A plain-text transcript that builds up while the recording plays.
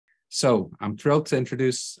So I'm thrilled to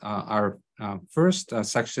introduce our first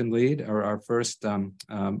section lead, or our first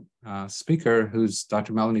speaker, who's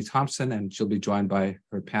Dr. Melanie Thompson, and she'll be joined by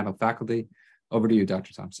her panel faculty. Over to you,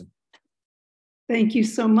 Dr. Thompson. Thank you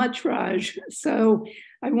so much, Raj. So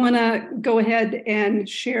I want to go ahead and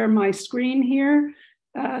share my screen here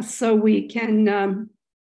so we can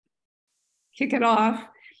kick it off.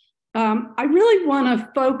 I really want to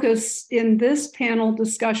focus in this panel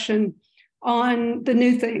discussion on the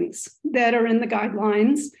new things that are in the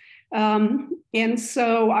guidelines. And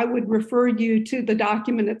so I would refer you to the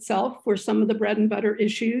document itself for some of the bread and butter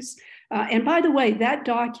issues. And by the way, that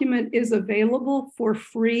document is available for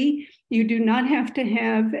free. You do not have to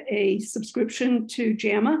have a subscription to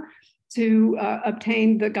JAMA to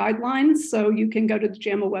obtain the guidelines. So you can go to the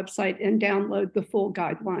JAMA website and download the full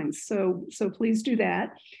guidelines. So please do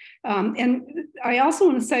that. And I also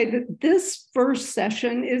want to say that this first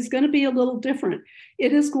session is going to be a little different.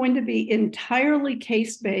 It is going to be entirely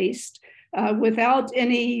case-based without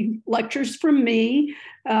any lectures from me,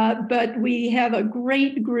 but we have a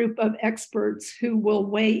great group of experts who will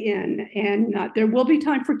weigh in, and there will be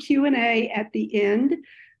time for Q&A at the end.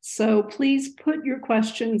 So please put your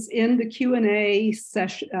questions in the Q&A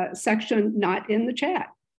section, not in the chat.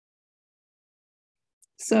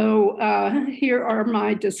 So here are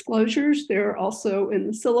my disclosures. They're also in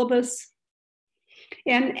the syllabus.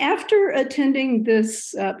 And after attending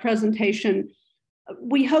this presentation,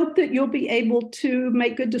 we hope that you'll be able to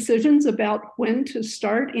make good decisions about when to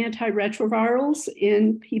start antiretrovirals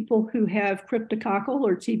in people who have cryptococcal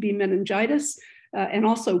or TB meningitis, and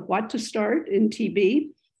also what to start in TB.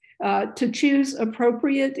 To choose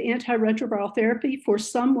appropriate antiretroviral therapy for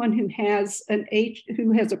someone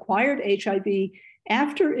who has acquired HIV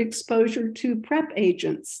after exposure to PrEP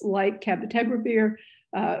agents like cabotegravir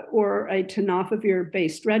or a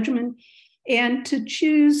tenofovir-based regimen, and to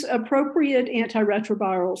choose appropriate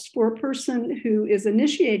antiretrovirals for a person who is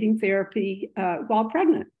initiating therapy while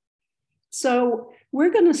pregnant. So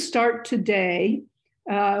we're going to start today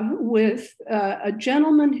with a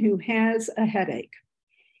gentleman who has a headache.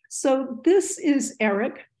 So this is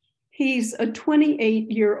Eric. He's a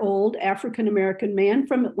 28-year-old African-American man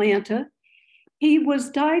from Atlanta. He was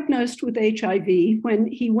diagnosed with HIV when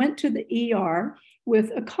he went to the ER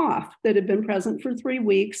with a cough that had been present for 3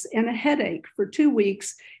 weeks and a headache for 2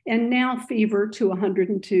 weeks, and now fever to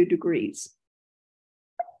 102 degrees.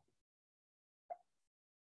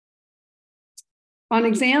 On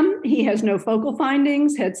exam, he has no focal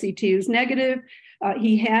findings, head CT is negative.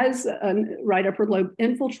 He has a right upper lobe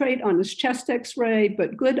infiltrate on his chest x-ray,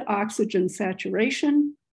 but good oxygen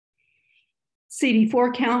saturation.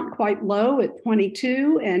 CD4 count quite low at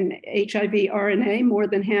 22, and HIV RNA more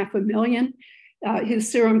than 500,000. His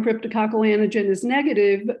serum cryptococcal antigen is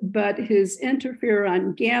negative, but his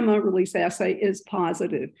interferon gamma release assay is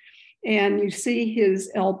positive. And you see his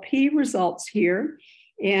LP results here,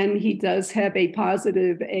 and he does have a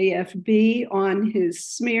positive AFB on his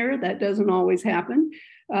smear. That doesn't always happen.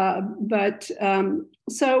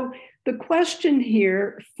 So the question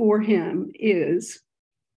here for him is,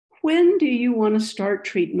 when do you want to start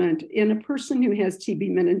treatment in a person who has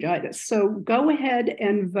TB meningitis? So go ahead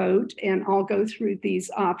and vote, and I'll go through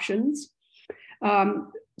these options.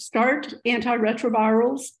 Start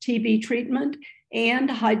antiretrovirals, TB treatment,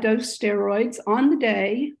 and high-dose steroids on the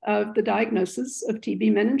day of the diagnosis of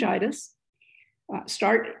TB meningitis.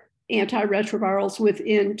 Start antiretrovirals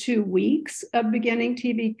within 2 weeks of beginning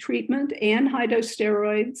TB treatment and high-dose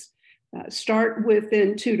steroids. Start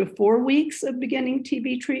within 2 to 4 weeks of beginning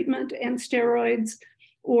TB treatment and steroids,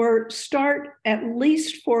 or start at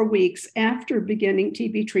least 4 weeks after beginning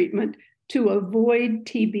TB treatment to avoid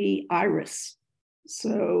TB iris.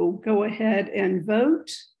 So go ahead and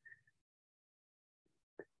vote.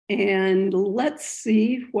 And let's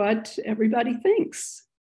see what everybody thinks.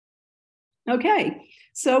 Okay,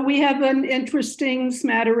 so we have an interesting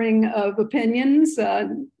smattering of opinions.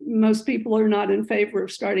 Most people are not in favor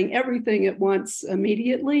of starting everything at once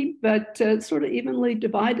immediately, but sort of evenly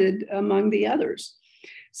divided among the others.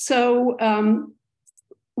 So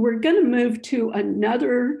we're going to move to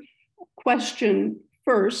another question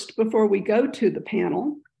first before we go to the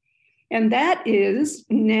panel. And that is,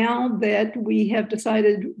 now that we have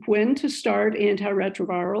decided when to start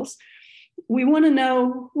antiretrovirals, we want to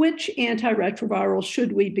know which antiretroviral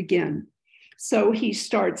should we begin. So he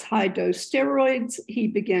starts high-dose steroids. He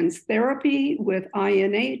begins therapy with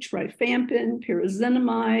INH, rifampin,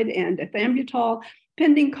 pyrazinamide, and ethambutol,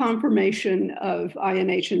 pending confirmation of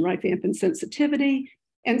INH and rifampin sensitivity.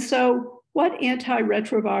 And so what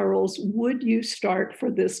antiretrovirals would you start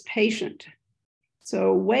for this patient?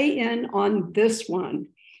 So weigh in on this one.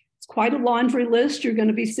 It's quite a laundry list. You're going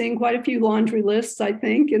to be seeing quite a few laundry lists, I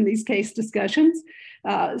think, in these case discussions.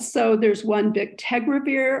 So there's one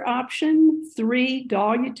bictegravir option,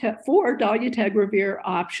 four dolutegravir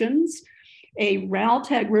options, a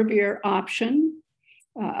raltegravir option,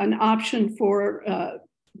 an option for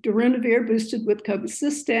darunavir boosted with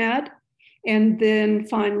cobicistat, and then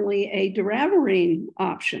finally a doravirine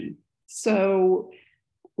option. So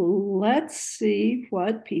let's see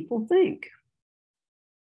what people think.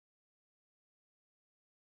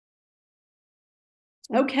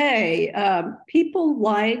 Okay, people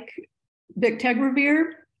like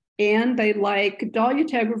bictegravir and they like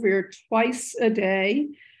dolutegravir twice a day.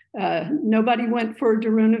 Nobody went for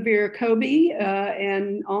darunavir Cobi,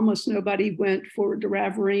 and almost nobody went for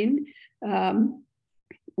doravirine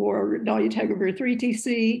or dolutegravir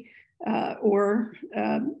 3TC or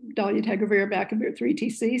dolutegravir bacavir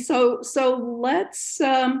 3TC. So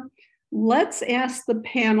let's ask the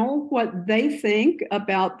panel what they think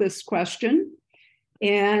about this question.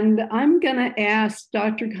 And I'm going to ask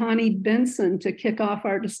Dr. Connie Benson to kick off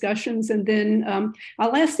our discussions, and then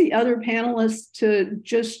I'll ask the other panelists to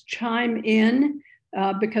just chime in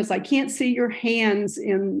because I can't see your hands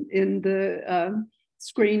in the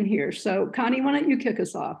screen here. So Connie, why don't you kick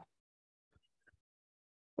us off?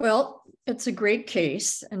 Well, it's a great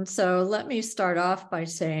case. And so let me start off by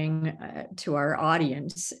saying to our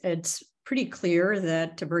audience, it's pretty clear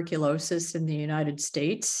that tuberculosis in the United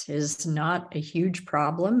States is not a huge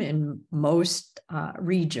problem in most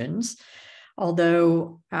regions.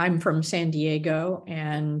 Although I'm from San Diego,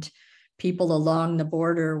 and people along the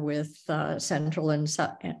border with Central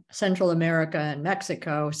America and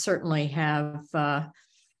Mexico certainly have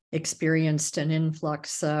experienced an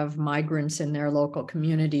influx of migrants in their local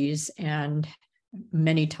communities, and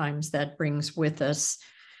many times that brings with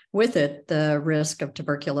it the risk of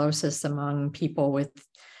tuberculosis among people with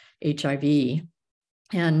HIV.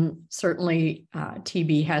 And certainly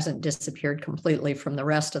TB hasn't disappeared completely from the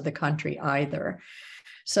rest of the country either.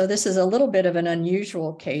 So this is a little bit of an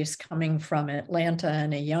unusual case coming from Atlanta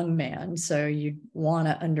and a young man. So you want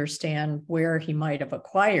to understand where he might have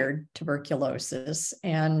acquired tuberculosis,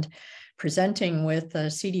 and presenting with a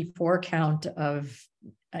CD4 count of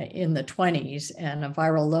in the 20s and a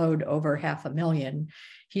viral load over 500,000,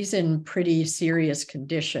 he's in pretty serious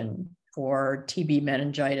condition for TB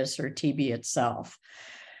meningitis or TB itself.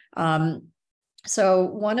 So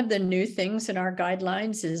one of the new things in our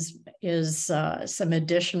guidelines is some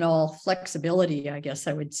additional flexibility, I guess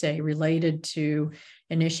I would say, related to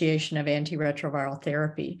initiation of antiretroviral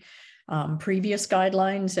therapy. Previous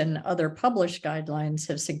guidelines and other published guidelines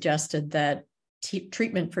have suggested that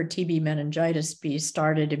treatment for TB meningitis be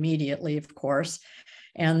started immediately, of course,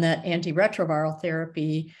 and that antiretroviral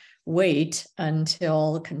therapy wait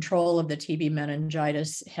until control of the TB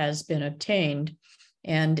meningitis has been obtained,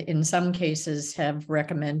 and in some cases have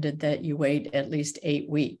recommended that you wait at least 8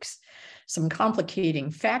 weeks. Some complicating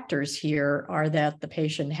factors here are that the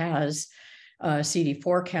patient has a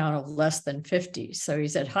CD4 count of less than 50, so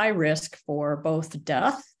he's at high risk for both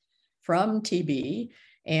death from TB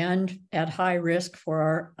and at high risk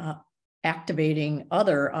for activating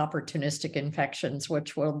other opportunistic infections,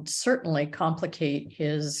 which will certainly complicate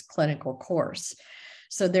his clinical course.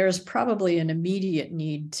 So there's probably an immediate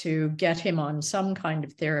need to get him on some kind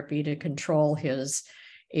of therapy to control his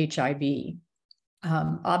HIV.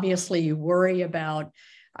 Obviously, you worry about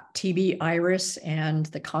TB iris and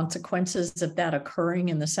the consequences of that occurring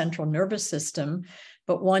in the central nervous system,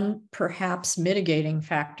 but one perhaps mitigating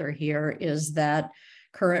factor here is that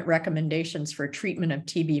current recommendations for treatment of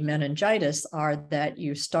TB meningitis are that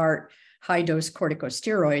you start high-dose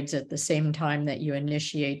corticosteroids at the same time that you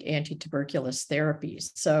initiate anti-tuberculous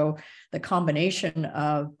therapies. So the combination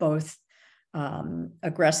of both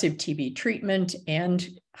aggressive TB treatment and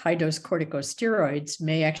high-dose corticosteroids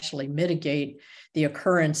may actually mitigate the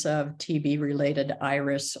occurrence of TB-related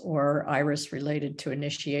iris or iris related to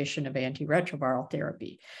initiation of antiretroviral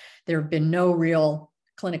therapy. There have been no real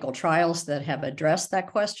clinical trials that have addressed that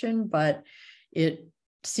question, but it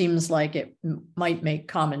seems like it might make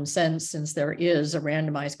common sense since there is a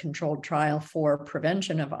randomized controlled trial for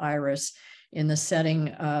prevention of iris in the setting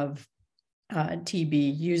of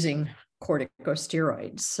TB using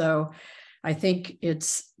corticosteroids. So I think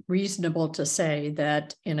it's reasonable to say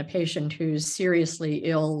that in a patient who's seriously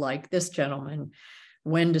ill like this gentleman,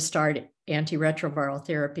 when to start antiretroviral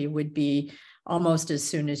therapy would be almost as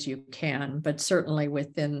soon as you can, but certainly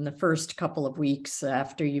within the first couple of weeks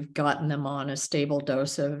after you've gotten them on a stable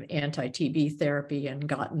dose of anti-TB therapy and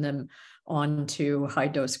gotten them onto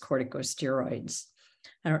high-dose corticosteroids.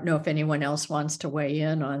 I don't know if anyone else wants to weigh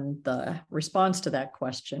in on the response to that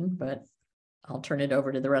question, but I'll turn it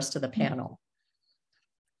over to the rest of the panel.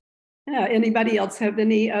 Anybody else have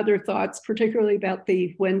any other thoughts, particularly about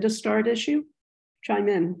the when to start issue? Chime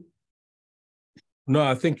in. No,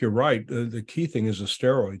 I think you're right. The key thing is the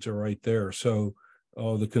steroids are right there. So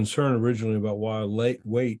the concern originally about why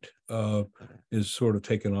weight is sort of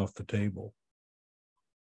taken off the table.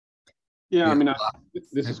 Yeah, I mean,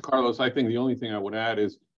 this is Carlos. I think the only thing I would add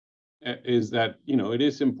is that, you know, it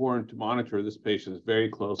is important to monitor this patient very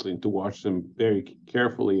closely and to watch them very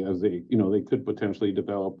carefully as they, you know, they could potentially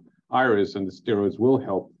develop IRIS, and the steroids will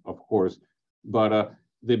help, of course, but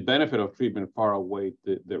the benefit of treatment far outweigh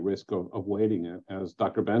the risk of waiting, as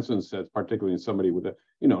Dr. Benson says, particularly in somebody with a,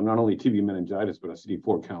 you know, not only TB meningitis, but a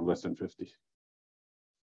CD4 count less than 50.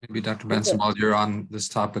 Maybe Dr. Benson, while you're on this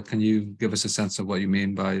topic, can you give us a sense of what you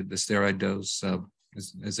mean by the steroid dose?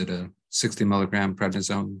 Is it a 60 milligram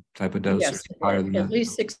prednisone type of dose? Yes, or higher than at that?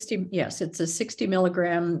 least 60. Yes, it's a 60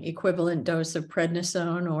 milligram equivalent dose of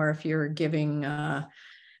prednisone, or if you're giving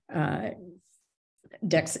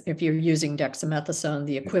if you're using dexamethasone,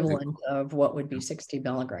 the equivalent of what would be 60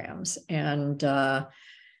 milligrams. And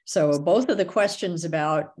so both of the questions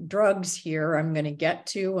about drugs here, I'm going to get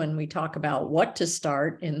to when we talk about what to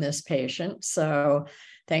start in this patient. So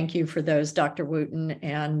thank you for those, Dr. Wooten,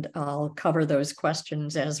 and I'll cover those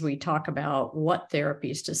questions as we talk about what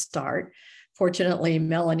therapies to start. Fortunately,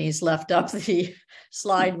 Melanie's left up the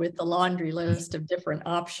slide with the laundry list of different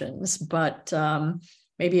options, but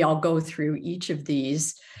maybe I'll go through each of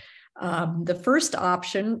these. The first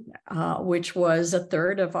option, which was a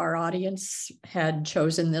third of our audience had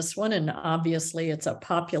chosen this one, and obviously it's a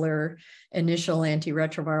popular initial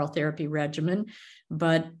antiretroviral therapy regimen,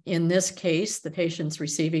 but in this case, the patient's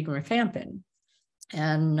receiving rifampin.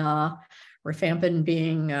 And rifampin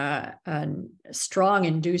being a strong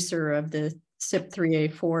inducer of the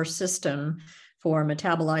CYP3A4 system for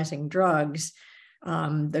metabolizing drugs,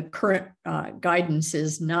 the current guidance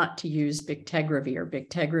is not to use bictegravir.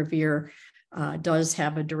 Bictegravir does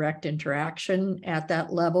have a direct interaction at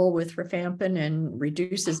that level with rifampin and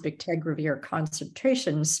reduces bictegravir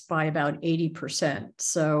concentrations by about 80%.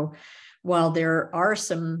 So while there are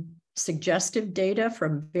some suggestive data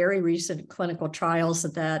from very recent clinical trials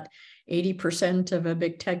that 80% of a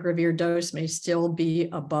bictegravir dose may still be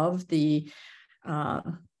above the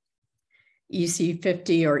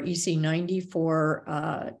EC50 or EC90 for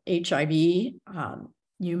HIV,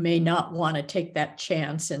 you may not want to take that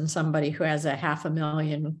chance in somebody who has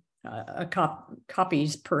 500,000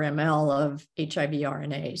 copies per ml of HIV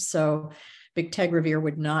RNA. So bictegravir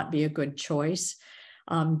would not be a good choice.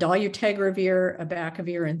 Dolutegravir,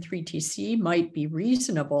 abacavir, and 3-TC might be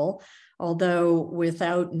reasonable, although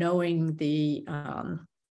without knowing the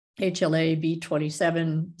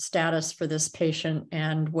HLA-B27 status for this patient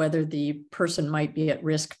and whether the person might be at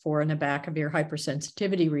risk for an abacavir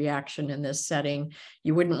hypersensitivity reaction in this setting,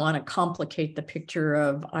 you wouldn't want to complicate the picture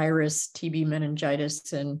of IRIS, TB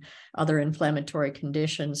meningitis, and other inflammatory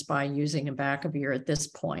conditions by using abacavir at this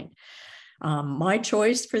point. My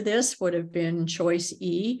choice for this would have been choice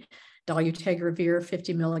E, dolutegravir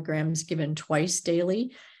 50 milligrams given twice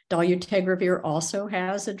daily. Dolutegravir also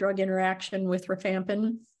has a drug interaction with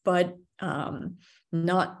rifampin, but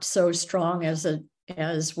not so strong as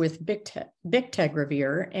with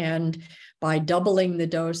bictegravir. And by doubling the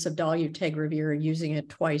dose of dolutegravir, using it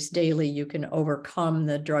twice daily, you can overcome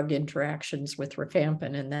the drug interactions with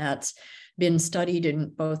rifampin. And that's been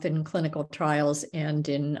studied both in clinical trials and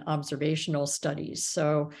in observational studies.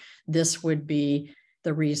 So this would be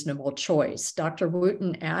the reasonable choice. Dr.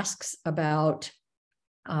 Wooten asks about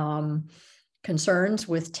concerns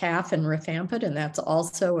with TAF and rifampin, and that's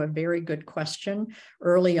also a very good question.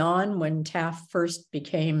 Early on, when TAF first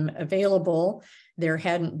became available, there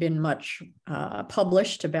hadn't been much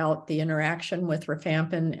published about the interaction with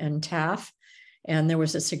rifampin and TAF, and there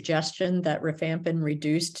was a suggestion that rifampin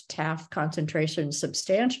reduced TAF concentration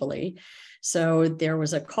substantially. So there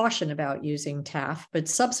was a caution about using TAF, but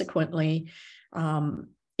subsequently,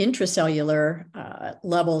 intracellular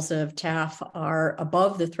levels of TAF are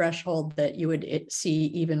above the threshold that you would see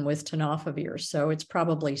even with tenofovir. So it's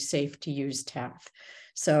probably safe to use TAF.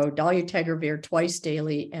 So dolutegravir twice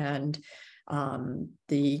daily and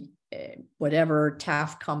the whatever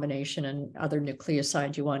TAF combination and other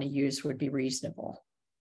nucleosides you want to use would be reasonable.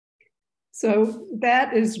 So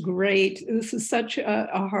that is great. This is such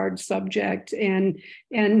a hard subject, and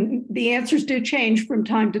the answers do change from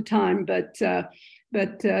time to time, but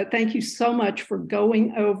thank you so much for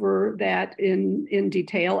going over that in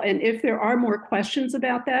detail. And if there are more questions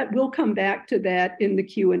about that, we'll come back to that in the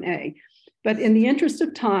Q&A. But in the interest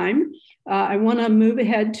of time, I want to move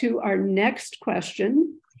ahead to our next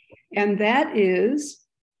question. And that is,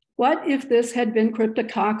 what if this had been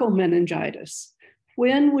cryptococcal meningitis?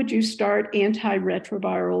 When would you start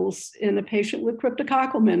antiretrovirals in a patient with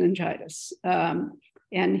cryptococcal meningitis?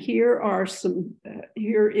 And here are some,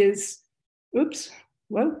 there's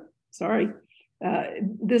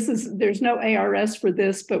no ARS for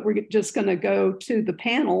this, but we're just going to go to the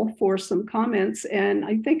panel for some comments. And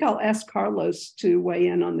I think I'll ask Carlos to weigh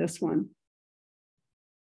in on this one.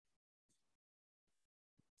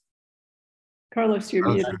 Carlos, you're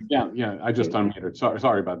muted. Yeah, I just unmuted.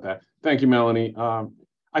 Sorry about that. Thank you, Melanie.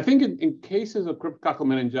 I think in cases of cryptococcal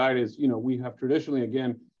meningitis, we have traditionally,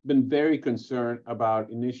 again, been very concerned about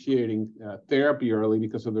initiating therapy early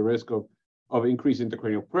because of the risk of increased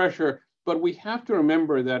intracranial pressure. But we have to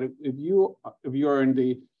remember that if you are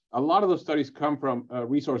in a lot of those studies come from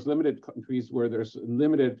resource-limited countries where there's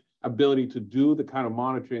limited ability to do the kind of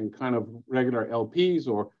monitoring, kind of regular LPs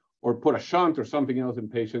or put a shunt or something else in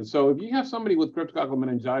patients. So if you have somebody with cryptococcal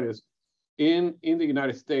meningitis in the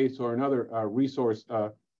United States or another resource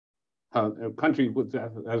country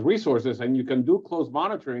has resources, and you can do close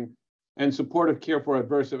monitoring and supportive care for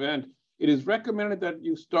adverse event, it is recommended that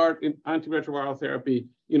you start in antiretroviral therapy,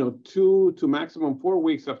 2 to maximum 4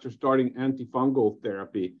 weeks after starting antifungal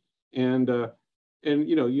therapy. And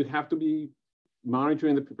you have to be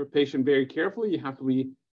monitoring the patient very carefully. You have to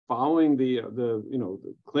be following the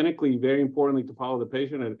clinically, very importantly, to follow the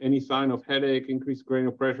patient at any sign of headache, increased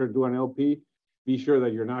cranial pressure, do an LP, be sure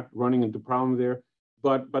that you're not running into problems there.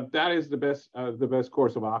 But that is the best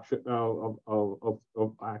course of action of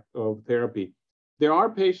therapy. There are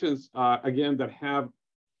patients again that have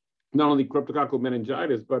not only cryptococcal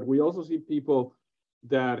meningitis, but we also see people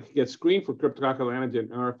that get screened for cryptococcal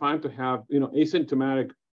antigen and are found to have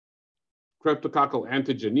asymptomatic cryptococcal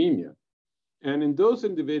antigenemia. And in those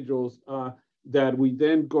individuals that we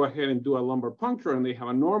then go ahead and do a lumbar puncture and they have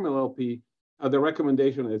a normal LP, the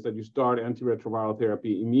recommendation is that you start antiretroviral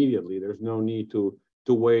therapy immediately. There's no need to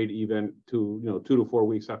wait even to 2 to 4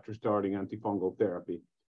 weeks after starting antifungal therapy.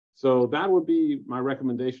 So that would be my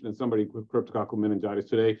recommendation in somebody with cryptococcal meningitis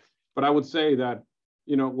today. But I would say that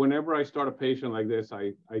whenever I start a patient like this,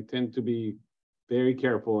 I tend to be very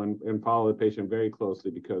careful and follow the patient very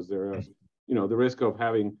closely because there is the risk of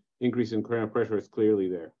having increase in cranial pressure is clearly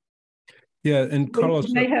there. Yeah, and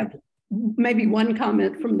Carlos may have maybe one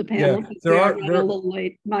comment from the panel. Yeah, there are a little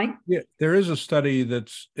late. Mike? Yeah, there is a study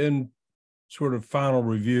that's in sort of final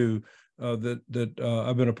review that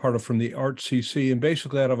I've been a part of from the ART-CC, and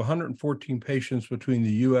basically out of 114 patients between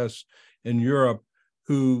the U.S. and Europe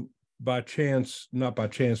who not by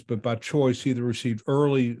chance, but by choice, either received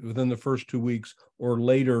early within the first 2 weeks or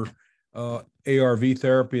later ARV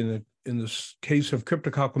therapy. In the case of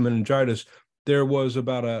cryptococcal meningitis, there was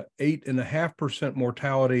about a 8.5%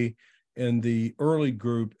 mortality in the early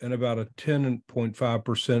group and about a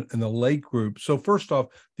 10.5% in the late group. So first off,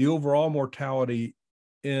 the overall mortality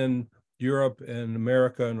in Europe and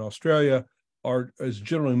America and Australia is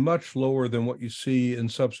generally much lower than what you see in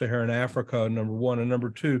sub-Saharan Africa, number one. And number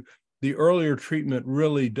two, the earlier treatment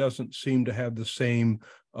really doesn't seem to have the same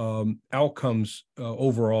outcomes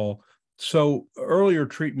overall. So earlier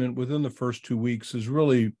treatment within the first 2 weeks is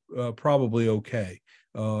really probably okay.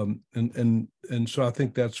 And so I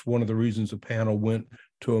think that's one of the reasons the panel went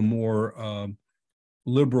to a more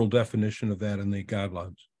liberal definition of that in the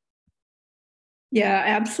guidelines. Yeah,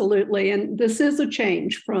 absolutely. And this is a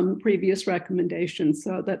change from previous recommendations.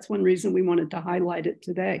 So that's one reason we wanted to highlight it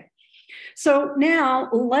today. So now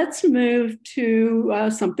let's move to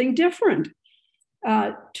something different.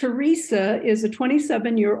 Teresa is a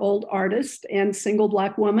 27-year-old artist and single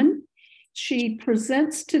Black woman. She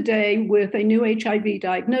presents today with a new HIV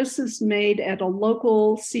diagnosis made at a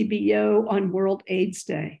local CBO on World AIDS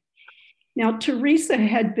Day. Now, Teresa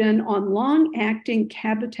had been on long-acting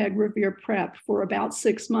cabotegravir PrEP for about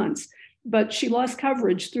 6 months, but she lost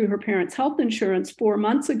coverage through her parents' health insurance 4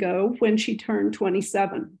 months ago when she turned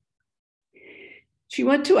 27. She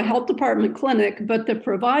went to a health department clinic, but the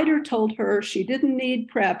provider told her she didn't need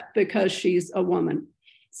PrEP because she's a woman.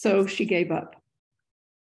 So she gave up.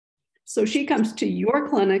 So she comes to your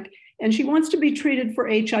clinic and she wants to be treated for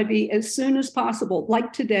HIV as soon as possible,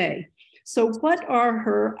 like today. So what are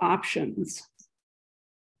her options?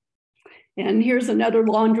 And here's another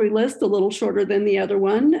laundry list, a little shorter than the other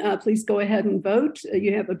one. Please go ahead and vote.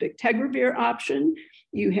 You have a bictegravir option.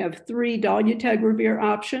 You have 3 dolutegravir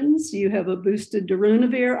options. You have a boosted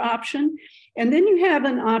darunavir option. And then you have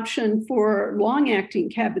an option for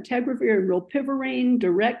long-acting cabotegravir and rilpivirine,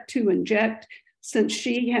 direct to inject, since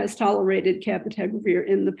she has tolerated cabotegravir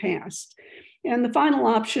in the past. And the final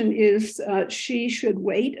option is she should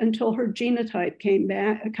wait until her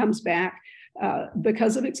genotype comes back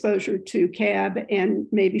because of exposure to CAB, and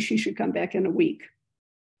maybe she should come back in a week.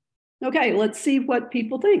 Okay, let's see what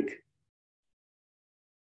people think.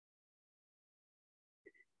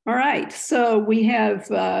 All right, so we have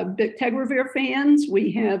bictegravir fans,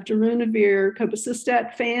 we have darunavir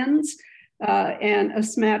cobicistat fans, and a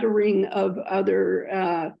smattering of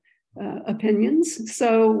other opinions.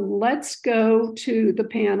 So let's go to the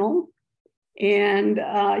panel. And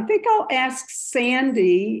I think I'll ask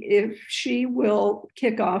Sandy if she will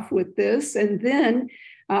kick off with this. And then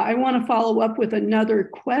I want to follow up with another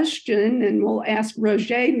question, and we'll ask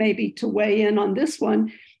Roger maybe to weigh in on this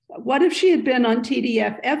one. What if she had been on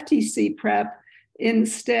TDF FTC prep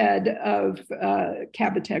instead of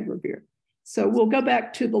cabotegravir? So we'll go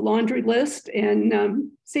back to the laundry list.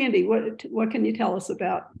 And Sandy, what can you tell us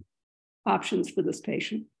about options for this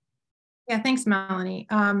patient? Yeah, thanks, Melanie.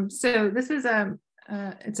 So this is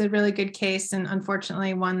it's a really good case, and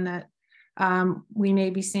unfortunately one that we may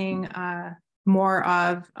be seeing more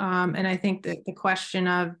of. And I think that the question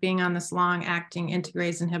of being on this long-acting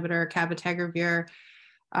integrase inhibitor, cabotegravir,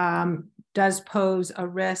 does pose a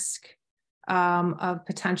risk of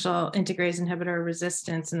potential integrase inhibitor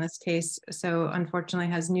resistance in this case. So unfortunately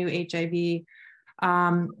has new HIV.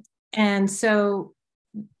 And so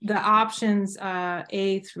the options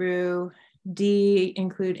A through D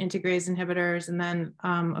include integrase inhibitors, and then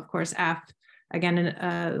of course F, again,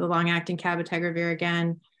 the long-acting cabotegravir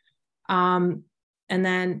again. And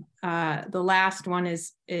then the last one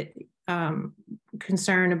is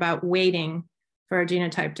concern about waiting for a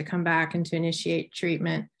genotype to come back and to initiate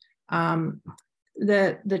treatment.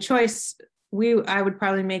 The choice I would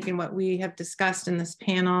probably make in what we have discussed in this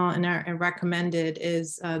panel and recommended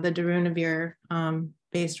is the darunavir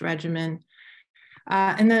based regimen.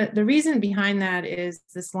 And the reason behind that is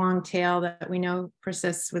this long tail that we know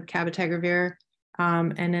persists with cabotegravir,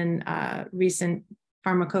 and in recent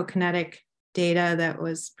pharmacokinetic data that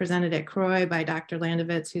was presented at CROI by Dr.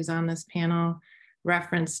 Landovitz, who's on this panel,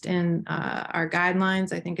 referenced in our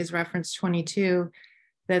guidelines, I think is reference 22,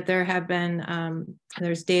 that there have been,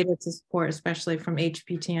 there's data to support, especially from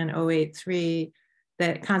HPTN 083,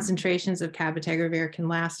 that concentrations of cabotegravir can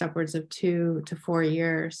last upwards of 2 to 4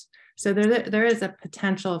 years. So there is a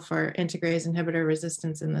potential for integrase inhibitor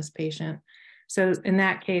resistance in this patient. So in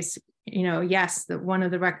that case, you know, yes, one of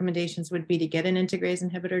the recommendations would be to get an integrase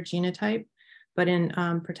inhibitor genotype, but in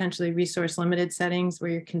potentially resource limited settings where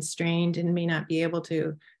you're constrained and may not be able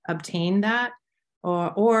to obtain that,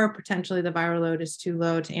 or potentially the viral load is too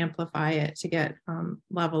low to amplify it to get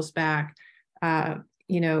levels back,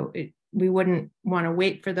 you know, we wouldn't want to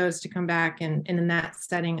wait for those to come back. And in that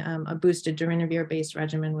setting, a boosted darunavir-based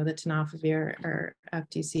regimen with a tenofovir or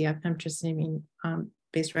FTC, emtricitabine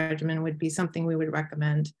based regimen would be something we would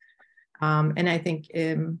recommend. And I think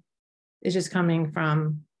it's just coming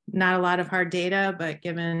from not a lot of hard data, but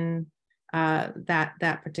given that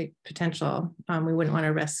potential, we wouldn't want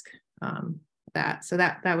to risk that. So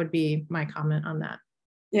that would be my comment on that.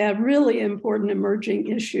 Yeah, really important emerging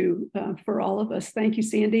issue for all of us. Thank you,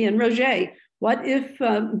 Sandy. And Roger, what if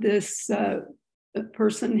this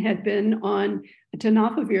person had been on a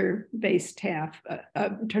tenofovir-based TAF,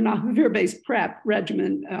 tenofovir-based PrEP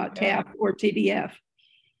regimen, TAF or TDF?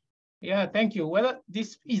 Yeah, thank you. Well,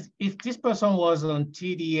 if this person was on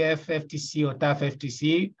TDF, FTC, or TAF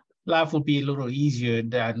FTC, life would be a little easier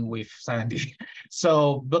than with Sandy.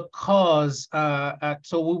 So because,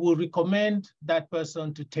 so we will recommend that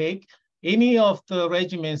person to take any of the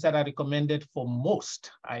regimens that are recommended for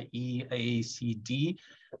most, i.e. AACD,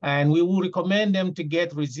 and we will recommend them to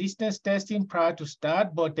get resistance testing prior to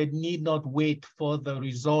start, but they need not wait for the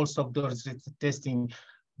results of the resistance testing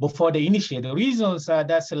before they initiate. The reasons are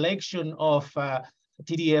that selection of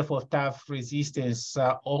TDF or TAF resistance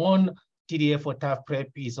on TDF or TAF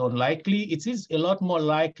PrEP is unlikely. It is a lot more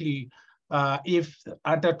likely if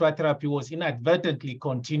antiretroviral therapy was inadvertently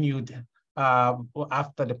continued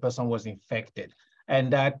after the person was infected.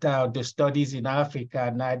 And that the studies in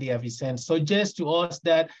Africa, Nadia Vicente, suggest to us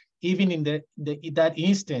that even in that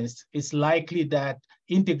instance, it's likely that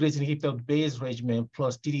integrase inhibitor-based regimen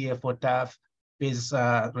plus TDF or TAF-based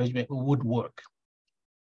regimen would work.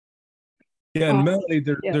 Yeah, and Melanie,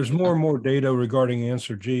 there's more and more data regarding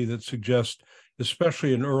answer G that suggests,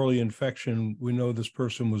 especially in early infection, we know this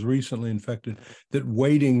person was recently infected, that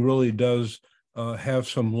waiting really does have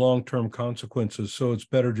some long-term consequences. So it's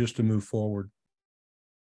better just to move forward.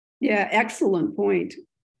 Yeah, excellent point.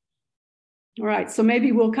 All right, so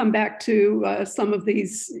maybe we'll come back to some of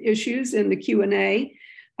these issues in the Q&A.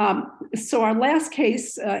 So our last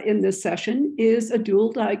case in this session is a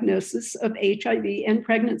dual diagnosis of HIV and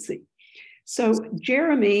pregnancy. So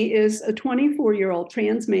Jeremy is a 24-year-old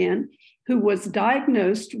trans man who was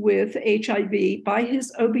diagnosed with HIV by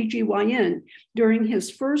his OBGYN during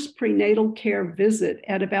his first prenatal care visit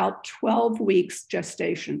at about 12 weeks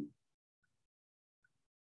gestation.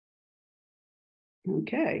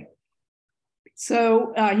 Okay.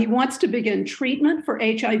 So he wants to begin treatment for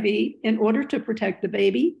HIV in order to protect the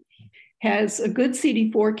baby, has a good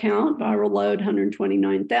CD4 count, viral load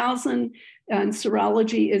 129,000, and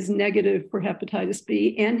serology is negative for hepatitis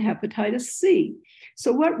B and hepatitis C.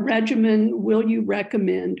 So what regimen will you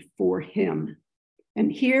recommend for him?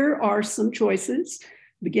 And here are some choices,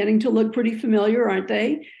 beginning to look pretty familiar, aren't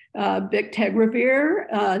they?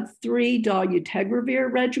 Bictegravir, 3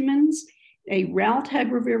 dolutegravir regimens, a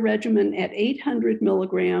raltegravir regimen at 800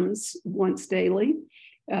 milligrams once daily,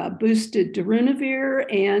 boosted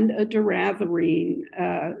darunavir, and a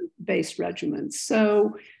doravirine-based regimen.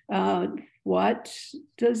 So what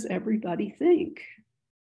does everybody think?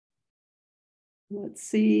 Let's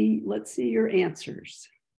see your answers.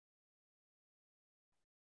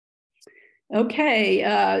 Okay,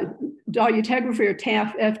 dolutegravir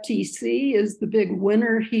TAF-FTC is the big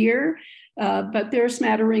winner here, but there's a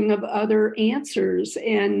smattering of other answers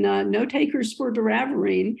and no takers for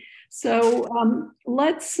doravirine. So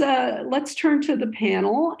let's turn to the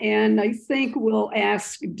panel, and I think we'll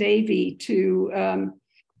ask Davey to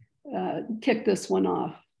kick this one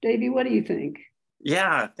off. Davey, what do you think?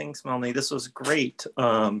 Yeah, thanks, Melanie. This was great.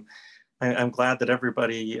 I'm glad that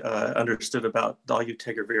everybody understood about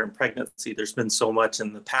dolutegravir and pregnancy. There's been so much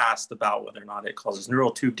in the past about whether or not it causes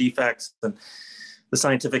neural tube defects, and the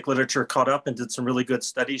scientific literature caught up and did some really good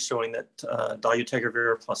studies showing that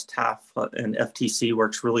dolutegravir plus TAF and FTC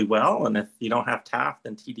works really well. And if you don't have TAF,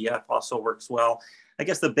 then TDF also works well. I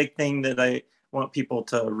guess the big thing that I want people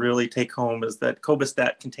to really take home is that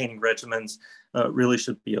combistat-containing regimens really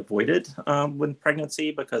should be avoided with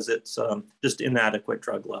pregnancy because it's just inadequate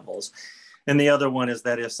drug levels. And the other one is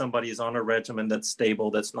that if somebody is on a regimen that's stable,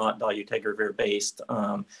 that's not dolutegravir based,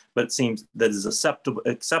 but seems that is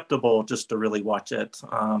acceptable, just to really watch it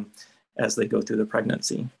as they go through the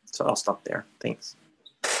pregnancy. So I'll stop there. Thanks.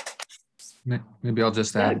 Maybe I'll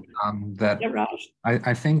just add that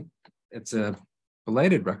I think it's a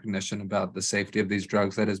belated recognition about the safety of these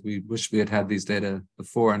drugs. That is, we wish we had had these data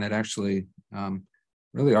before, and it actually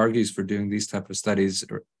really argues for doing these type of studies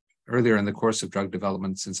earlier in the course of drug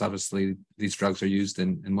development, since obviously these drugs are used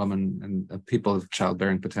in women and people of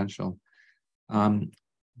childbearing potential.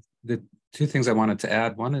 The two things I wanted to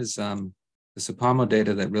add, one is the SAPAMO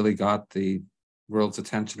data that really got the world's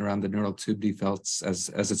attention around the neural tube defects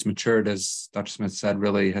as it's matured, as Dr. Smith said,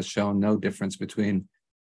 really has shown no difference between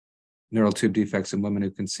neural tube defects in women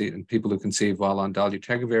who conceive and people who conceive while on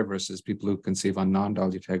dolutegravir versus people who conceive on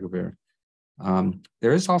non-dolutegravir.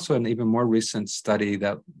 There is also an even more recent study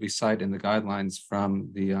that we cite in the guidelines from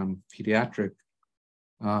the pediatric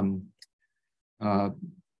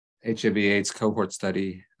HIV/AIDS cohort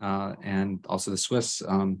study and also the Swiss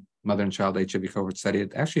mother and child HIV cohort study.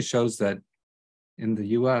 It actually shows that in the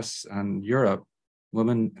US and Europe,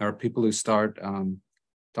 women or people who start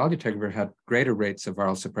dolutegravir had greater rates of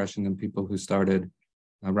viral suppression than people who started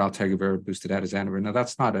raltegravir boosted atazanavir. Now,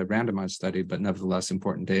 that's not a randomized study, but nevertheless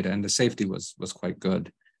important data, and the safety was quite good.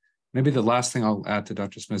 Maybe the last thing I'll add to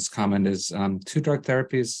Dr. Smith's comment is 2-drug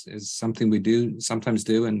therapies is something we sometimes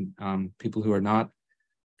do in people who are not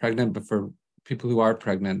pregnant, but for people who are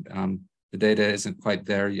pregnant, the data isn't quite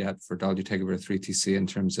there yet for dolutegravir 3TC in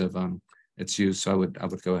terms of its use. So I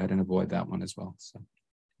would go ahead and avoid that one as well. So.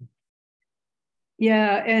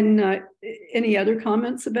 Yeah, and any other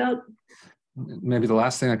comments about? Maybe the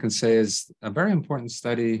last thing I can say is a very important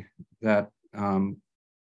study that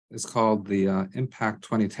is called the Impact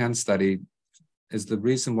 2010 study is the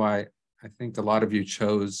reason why I think a lot of you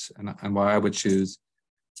chose and why I would choose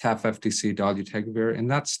TAF-FTC dolutegravir. In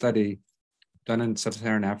that study, done in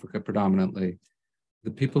sub-Saharan Africa predominantly,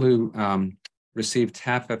 the people who received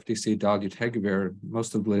TAF-FTC dolutegravir,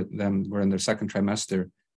 most of them were in their second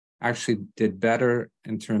trimester, actually did better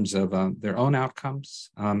in terms of their own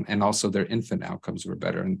outcomes, and also their infant outcomes were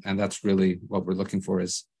better. And that's really what we're looking for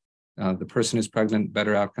is the person who's pregnant,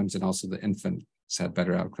 better outcomes, and also the infant had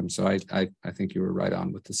better outcomes. So I think you were right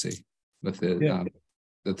on with the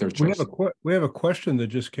third choice. We have a question that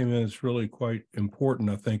just came in that's really quite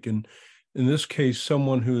important, I think. And in this case,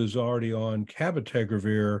 someone who is already on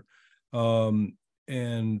cabotegravir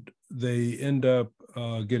and they end up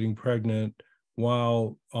getting pregnant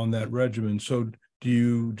while on that regimen. So do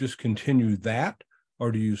you just continue that,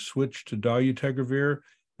 or do you switch to dolutegravir?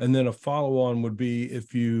 And then a follow-on would be,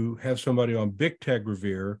 if you have somebody on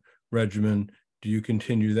bictegravir regimen, do you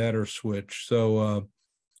continue that or switch? So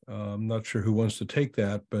I'm not sure who wants to take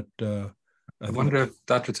that, but I wonder if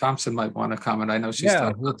Dr. Thompson might want to comment. I know she's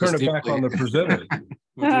yeah, we'll turn it back on the presenter.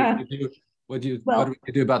 What do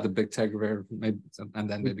we do about the bictegravir? Maybe, and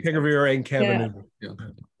then maybe bictegravir and cabenuva.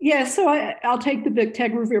 Yeah, so I'll take the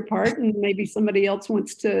bictegravir part, and maybe somebody else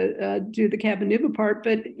wants to do the cabenuva part.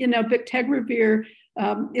 But bictegravir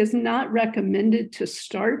is not recommended to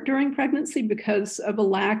start during pregnancy because of a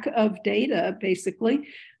lack of data, basically.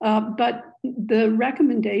 But the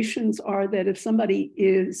recommendations are that if somebody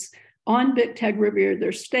is on bictegravir,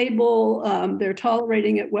 they're stable, they're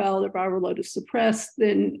tolerating it well, their viral load is suppressed,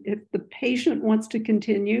 then if the patient wants to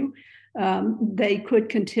continue, they could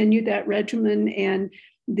continue that regimen. And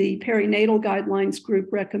the perinatal guidelines group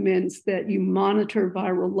recommends that you monitor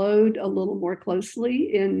viral load a little more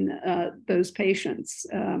closely in those patients.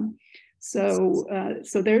 So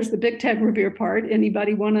there's the bictegravir part.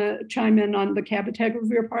 Anybody want to chime in on the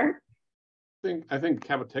cabotegravir part? I think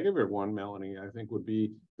cabotegravir one, Melanie, I think would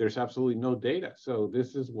be, there's absolutely no data. So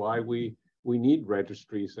this is why we need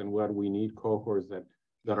registries, and what we need cohorts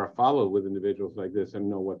that are followed with individuals like this and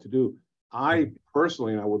know what to do. I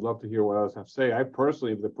personally, and I would love to hear what others have to say, I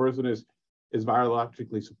personally, if the person is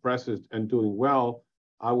virologically suppressed and doing well,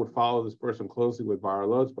 I would follow this person closely with viral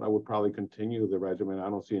loads, but I would probably continue the regimen. I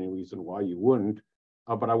don't see any reason why you wouldn't.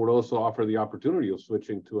 But I would also offer the opportunity of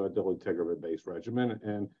switching to a dolutegravir-based regimen.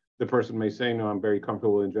 And the person may say, no, I'm very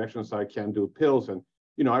comfortable with injections, so I can't do pills. And,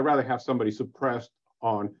 I'd rather have somebody suppressed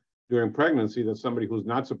during pregnancy than somebody who's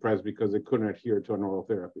not suppressed because they couldn't adhere to an oral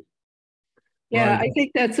therapy. Yeah, Right. I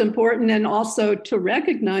think that's important. And also to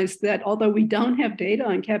recognize that although we don't have data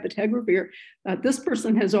on cabotegravir, this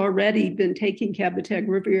person has already been taking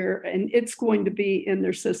cabotegravir, and it's going to be in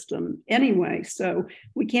their system anyway. So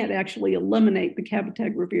we can't actually eliminate the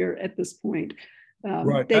cabotegravir at this point.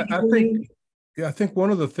 Right. I think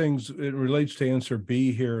one of the things, it relates to answer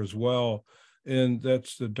B here as well, and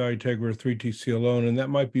that's the dolutegravir 3-TC alone, and that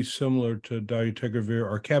might be similar to dolutegravir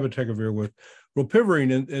or cabotegravir with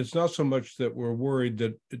rilpivirine. And it's not so much that we're worried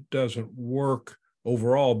that it doesn't work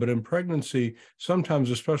overall, but in pregnancy, sometimes,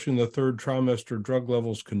 especially in the third trimester, drug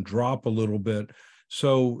levels can drop a little bit.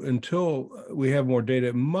 So until we have more data,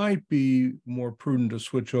 it might be more prudent to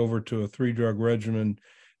switch over to a 3-drug regimen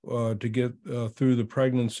to get through the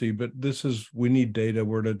pregnancy. But we need data.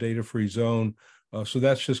 We're in a data-free zone. So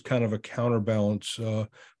that's just kind of a counterbalance.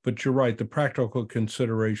 But you're right, the practical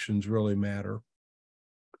considerations really matter.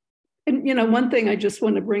 And, one thing I just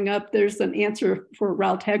want to bring up, there's an answer for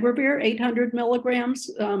raltegravir, 800 milligrams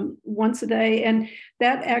once a day. And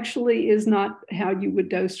that actually is not how you would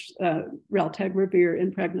dose raltegravir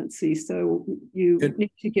in pregnancy. So you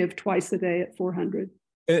need to give twice a day at 400.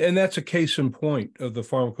 And that's a case in point of the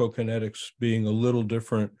pharmacokinetics being a little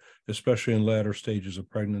different, especially in latter stages of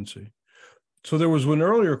pregnancy. So there was an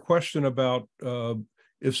earlier question about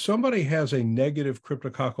if somebody has a negative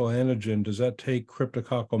cryptococcal antigen, does that take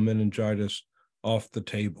cryptococcal meningitis off the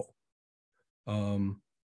table?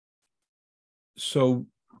 So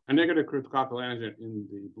a negative cryptococcal antigen in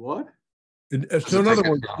the blood? So in other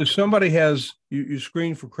words, if somebody has, you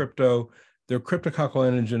screen for crypto, their cryptococcal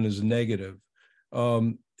antigen is negative.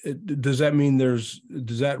 Does that mean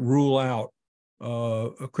does that rule out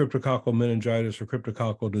a cryptococcal meningitis or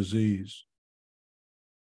cryptococcal disease?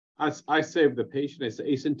 I say if the patient is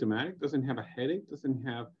asymptomatic, doesn't have a headache, doesn't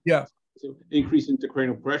have increase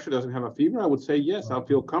intracranial pressure, doesn't have a fever, I would say yes, I'll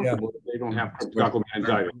feel comfortable if they don't have cryptococcal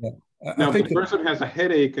meningitis. Now, if the person has a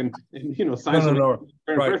headache and signs of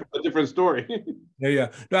pressure, a different story. No,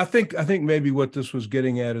 I think maybe what this was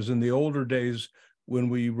getting at is in the older days when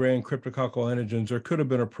we ran cryptococcal antigens, there could have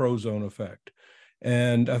been a prozone effect.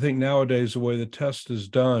 And I think nowadays, the way the test is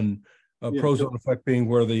done, prozone effect being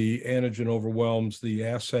where the antigen overwhelms the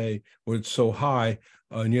assay where it's so high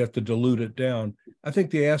and you have to dilute it down. I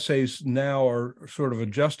think the assays now are sort of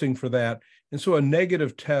adjusting for that. And so a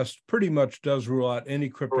negative test pretty much does rule out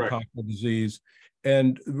any cryptococcal disease.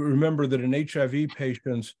 And remember that in HIV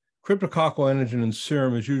patients, cryptococcal antigen in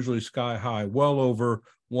serum is usually sky high, well over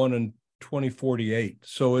 1 in 2048.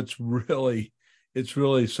 So it's really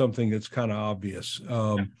something that's kind of obvious.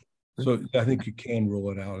 So I think you can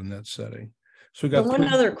rule it out in that setting. So we got one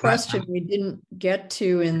other question we didn't get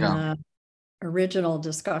to in the original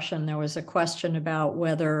discussion. There was a question about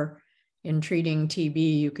whether in treating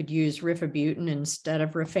TB you could use rifabutin instead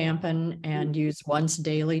of rifampin and use once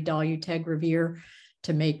daily dolutegravir.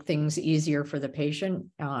 to make things easier for the patient.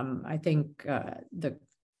 I think the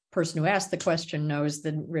person who asked the question knows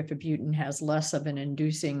that rifabutin has less of an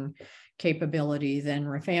inducing capability than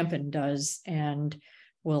rifampin does, and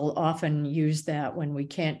we'll often use that when we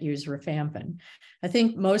can't use rifampin. I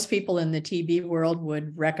think most people in the TB world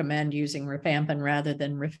would recommend using rifampin rather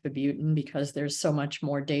than rifabutin because there's so much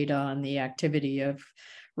more data on the activity of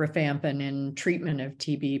rifampin in treatment of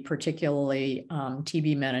TB, particularly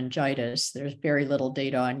TB meningitis. There's very little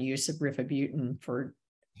data on use of rifabutin for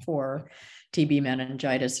TB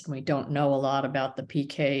meningitis, and we don't know a lot about the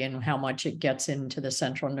PK and how much it gets into the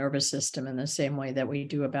central nervous system in the same way that we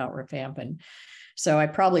do about rifampin. So I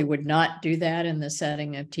probably would not do that in the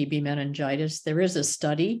setting of TB meningitis. There is a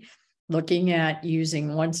study looking at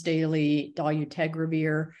using once daily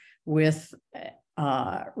dolutegravir with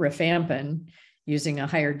rifampin, using a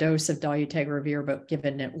higher dose of dolutegravir, but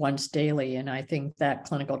given it once daily. And I think that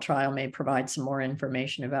clinical trial may provide some more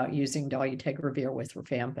information about using dolutegravir with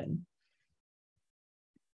rifampin.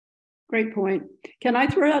 Great point. Can I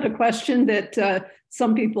throw out a question that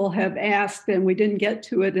some people have asked and we didn't get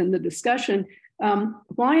to it in the discussion?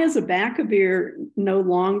 Why is abacavir no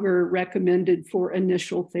longer recommended for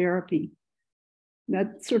initial therapy?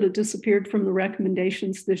 That sort of disappeared from the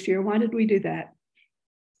recommendations this year. Why did we do that?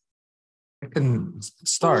 I can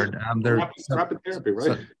start. Rapid therapy,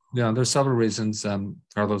 right? There's several reasons.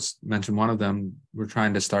 Carlos mentioned one of them. We're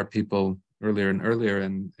trying to start people earlier and earlier,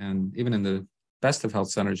 and even in the best of health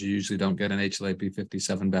centers, you usually don't get an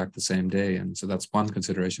HLA-B57 back the same day, and so that's one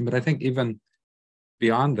consideration. But I think even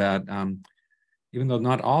beyond that, even though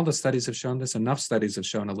not all the studies have shown this, enough studies have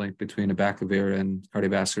shown a link between abacavir and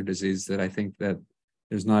cardiovascular disease that I think that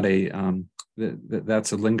there's not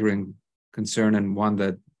that's a lingering concern and one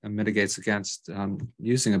that mitigates against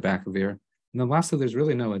using abacavir. And then lastly, there's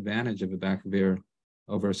really no advantage of abacavir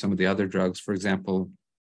over some of the other drugs. For example,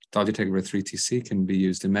 dolutegravir 3-TC can be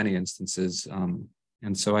used in many instances.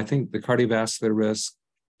 And so I think the cardiovascular risk,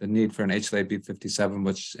 the need for an HLA-B57,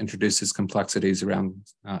 which introduces complexities around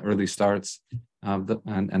early starts, and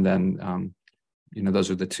then those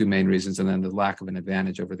are the two main reasons, and then the lack of an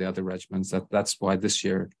advantage over the other regimens. That's why this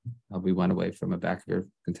year we went away from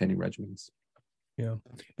abacavir-containing regimens. Yeah,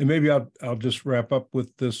 and maybe I'll just wrap up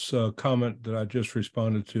with this comment that I just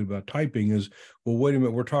responded to about typing is, well, wait a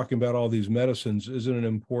minute, we're talking about all these medicines. Isn't it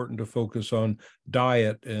important to focus on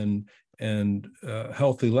diet and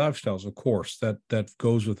healthy lifestyles? Of course, that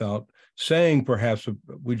goes without saying, perhaps,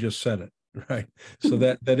 we just said it, right? So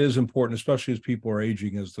that is important, especially as people are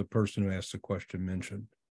aging, as the person who asked the question mentioned.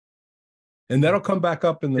 And that'll come back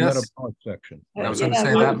up in the metabolic section. I was going to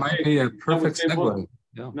say that might be a perfect segue.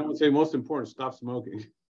 I would say most important, stop smoking.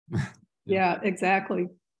 Yeah, exactly.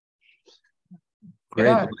 Great.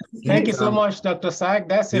 Yeah, thank you so much, Dr. Sack.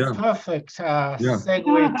 That's a perfect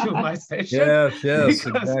segue to my session. Yes,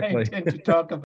 because exactly. I intend to talk about